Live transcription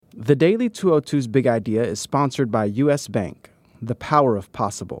The Daily 202's Big Idea is sponsored by U.S. Bank, the power of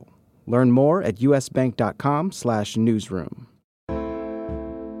possible. Learn more at usbank.com/newsroom.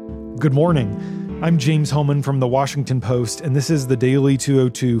 Good morning. I'm James Hohmann from The Washington Post, and this is the Daily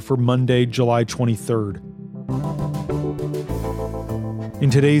 202 for Monday, July 23rd. In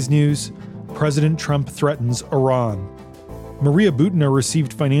today's news, President Trump threatens Iran. Maria Butina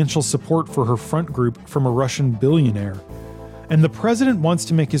received financial support for her front group from a Russian billionaire. And the president wants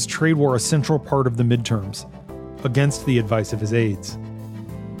to make his trade war a central part of the midterms, against the advice of his aides.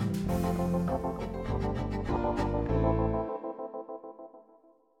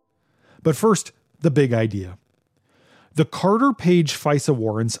 But first, the big idea. The Carter-Page FISA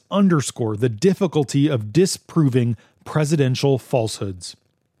warrants underscore the difficulty of disproving presidential falsehoods.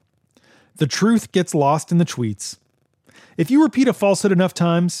 The truth gets lost in the tweets. If you repeat a falsehood enough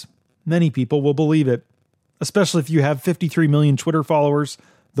times, many people will believe it, especially if you have 53 million Twitter followers,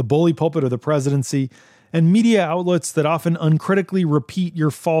 the bully pulpit of the presidency, and media outlets that often uncritically repeat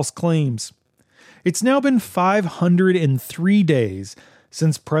your false claims. It's now been 503 days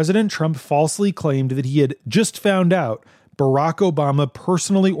since President Trump falsely claimed that he had just found out Barack Obama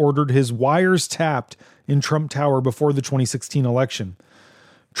personally ordered his wires tapped in Trump Tower before the 2016 election.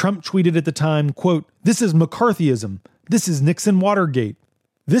 Trump tweeted at the time, quote, "This is McCarthyism. This is Nixon Watergate."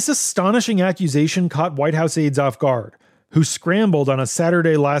 This astonishing accusation caught White House aides off guard, who scrambled on a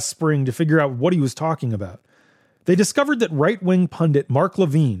Saturday last spring to figure out what he was talking about. They discovered that right-wing pundit Mark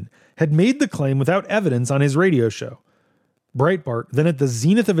Levine had made the claim without evidence on his radio show. Breitbart, then at the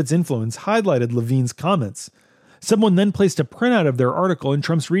zenith of its influence, highlighted Levine's comments. Someone then placed a printout of their article in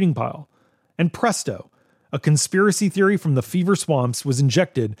Trump's reading pile. And presto, a conspiracy theory from the fever swamps was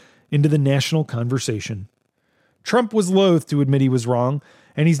injected into the national conversation. Trump was loath to admit he was wrong,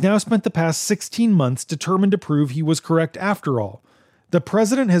 and he's now spent the past 16 months determined to prove he was correct after all. The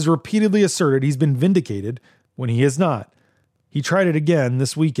president has repeatedly asserted he's been vindicated when he has not. He tried it again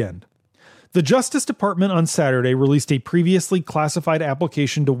this weekend. The Justice Department on Saturday released a previously classified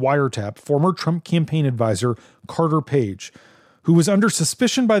application to wiretap former Trump campaign advisor Carter Page, who was under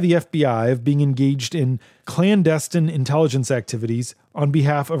suspicion by the FBI of being engaged in clandestine intelligence activities on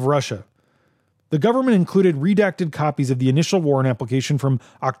behalf of Russia. The government included redacted copies of the initial warrant application from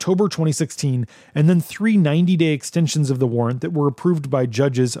October 2016 and then 3 90-day extensions of the warrant that were approved by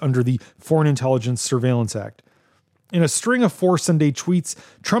judges under the Foreign Intelligence Surveillance Act. In a string of 4 Sunday tweets,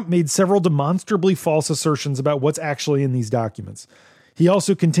 Trump made several demonstrably false assertions about what's actually in these documents. He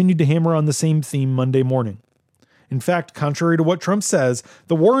also continued to hammer on the same theme Monday morning. In fact, contrary to what Trump says,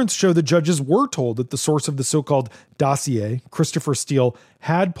 the warrants show the judges were told that the source of the so-called dossier, Christopher Steele,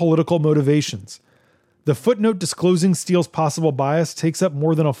 had political motivations. The footnote disclosing Steele's possible bias takes up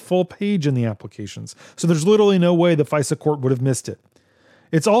more than a full page in the applications, so there's literally no way the FISA court would have missed it.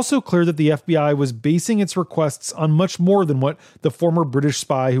 It's also clear that the FBI was basing its requests on much more than what the former British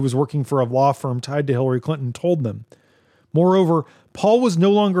spy who was working for a law firm tied to Hillary Clinton told them. Moreover, Paul was no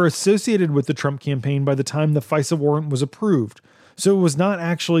longer associated with the Trump campaign by the time the FISA warrant was approved, so it was not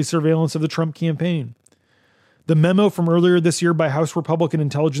actually surveillance of the Trump campaign. The memo from earlier this year by House Republican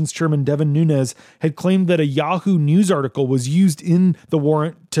Intelligence Chairman Devin Nunes had claimed that a Yahoo News article was used in the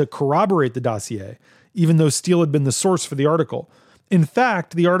warrant to corroborate the dossier, even though Steele had been the source for the article. In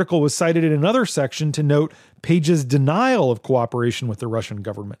fact, the article was cited in another section to note Page's denial of cooperation with the Russian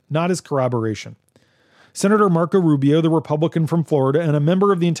government, not his corroboration. Senator Marco Rubio, the Republican from Florida and a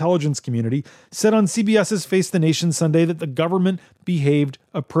member of the intelligence community, said on CBS's Face the Nation Sunday that the government behaved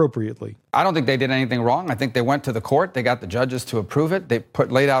appropriately. I don't think they did anything wrong. I think they went to the court. They got the judges to approve it. They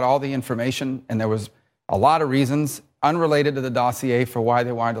laid out all the information, and there was a lot of reasons unrelated to the dossier for why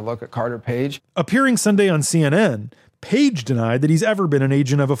they wanted to look at Carter Page. Appearing Sunday on CNN, Page denied that he's ever been an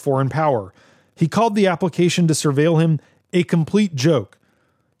agent of a foreign power. He called the application to surveil him a complete joke.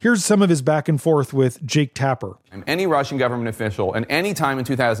 Here's some of his back and forth with Jake Tapper. Any Russian government official at any time in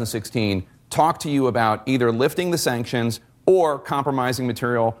 2016 talked to you about either lifting the sanctions or compromising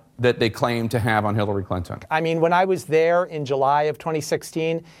material that they claim to have on Hillary Clinton? I mean, when I was there in July of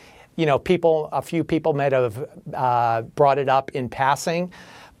 2016, a few people might have brought it up in passing.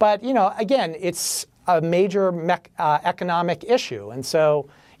 But, again, it's a major economic issue. And so,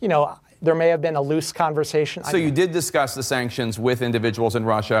 there may have been a loose conversation. So you did discuss the sanctions with individuals in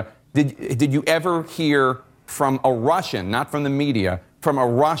Russia. Did you ever hear from a Russian, not from the media, from a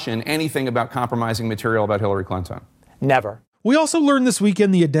Russian, anything about compromising material about Hillary Clinton? Never. We also learned this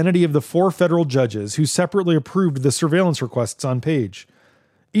weekend the identity of the 4 federal judges who separately approved the surveillance requests on Page.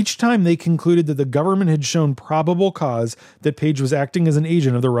 Each time they concluded that the government had shown probable cause that Page was acting as an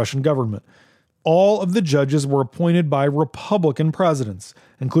agent of the Russian government. All of the judges were appointed by Republican presidents,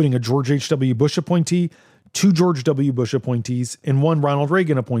 including a George H.W. Bush appointee, 2 George W. Bush appointees, and 1 Ronald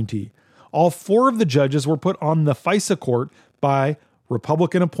Reagan appointee. All 4 of the judges were put on the FISA court by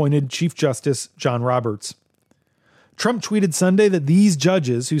Republican-appointed Chief Justice John Roberts. Trump tweeted Sunday that these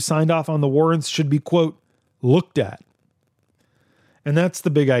judges who signed off on the warrants should be, quote, looked at. And that's the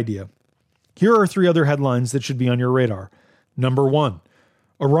big idea. Here are 3 other headlines that should be on your radar. Number 1,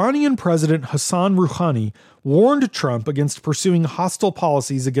 Iranian President Hassan Rouhani warned Trump against pursuing hostile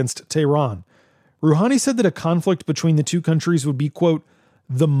policies against Tehran. Rouhani said that a conflict between the 2 countries would be, quote,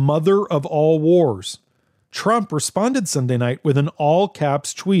 the mother of all wars. Trump responded Sunday night with an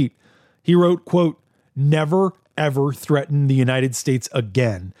all-caps tweet. He wrote, quote, never, ever threaten the United States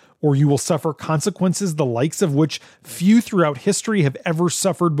again, or you will suffer consequences the likes of which few throughout history have ever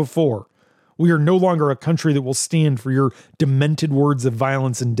suffered before. We are no longer a country that will stand for your demented words of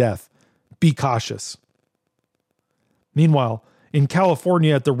violence and death. Be cautious. Meanwhile, in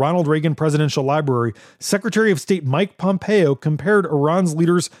California at the Ronald Reagan Presidential Library, Secretary of State Mike Pompeo compared Iran's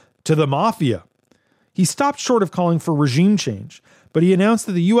leaders to the mafia. He stopped short of calling for regime change, but he announced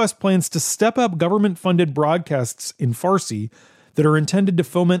that the U.S. plans to step up government-funded broadcasts in Farsi that are intended to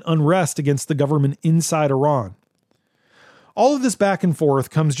foment unrest against the government inside Iran. All of this back and forth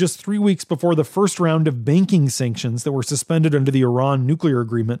comes just 3 weeks before the first round of banking sanctions that were suspended under the Iran nuclear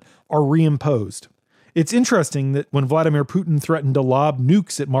agreement are reimposed. It's interesting that when Vladimir Putin threatened to lob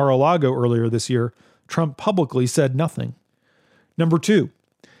nukes at Mar-a-Lago earlier this year, Trump publicly said nothing. Number 2,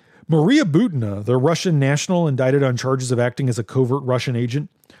 Maria Butina, the Russian national indicted on charges of acting as a covert Russian agent,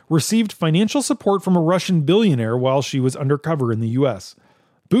 received financial support from a Russian billionaire while she was undercover in the U.S.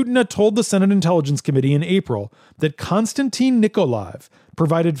 Butina told the Senate Intelligence Committee in April that Konstantin Nikolaev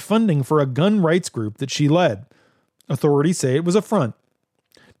provided funding for a gun rights group that she led. Authorities say it was a front.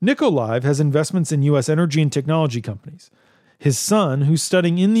 Nikolaev has investments in U.S. energy and technology companies. His son, who's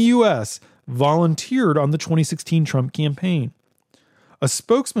studying in the U.S., volunteered on the 2016 Trump campaign. A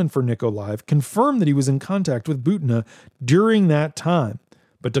spokesman for Nikolaev confirmed that he was in contact with Butina during that time,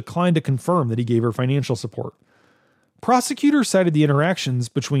 but declined to confirm that he gave her financial support. Prosecutors cited the interactions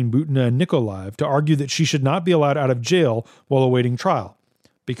between Butina and Nikolaev to argue that she should not be allowed out of jail while awaiting trial,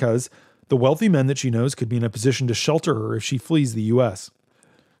 because the wealthy men that she knows could be in a position to shelter her if she flees the U.S.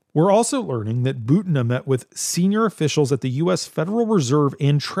 We're also learning that Butina met with senior officials at the U.S. Federal Reserve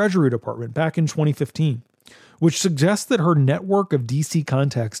and Treasury Department back in 2015, which suggests that her network of D.C.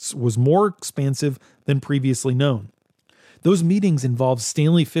 contacts was more expansive than previously known. Those meetings involved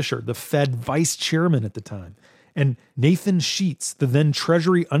Stanley Fischer, the Fed vice chairman at the time, and Nathan Sheets, the then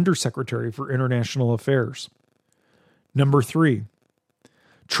Treasury Undersecretary for International Affairs. Number 3,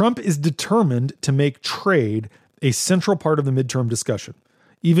 Trump is determined to make trade a central part of the midterm discussion,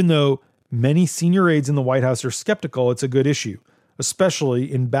 even though many senior aides in the White House are skeptical it's a good issue,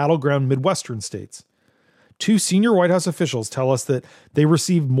 especially in battleground Midwestern states. 2 senior White House officials tell us that they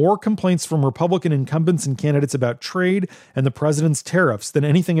received more complaints from Republican incumbents and candidates about trade and the president's tariffs than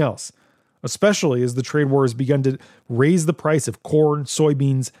anything else, especially as the trade war has begun to raise the price of corn,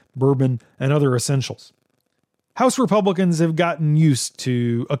 soybeans, bourbon, and other essentials. House Republicans have gotten used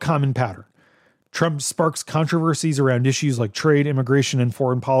to a common pattern. Trump sparks controversies around issues like trade, immigration, and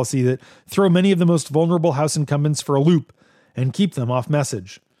foreign policy that throw many of the most vulnerable House incumbents for a loop and keep them off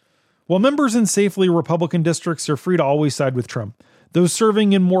message. While members in safely Republican districts are free to always side with Trump, those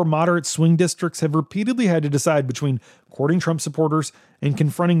serving in more moderate swing districts have repeatedly had to decide between courting Trump supporters and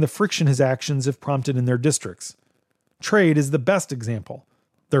confronting the friction his actions have prompted in their districts. Trade is the best example.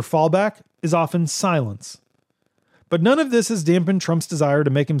 Their fallback is often silence. But none of this has dampened Trump's desire to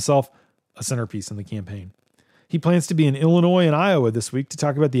make himself a centerpiece in the campaign. He plans to be in Illinois and Iowa this week to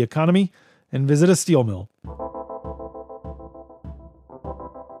talk about the economy and visit a steel mill.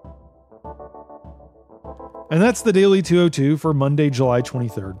 And that's the Daily 202 for Monday, July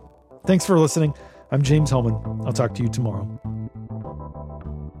 23rd. Thanks for listening. I'm James Hellman. I'll talk to you tomorrow.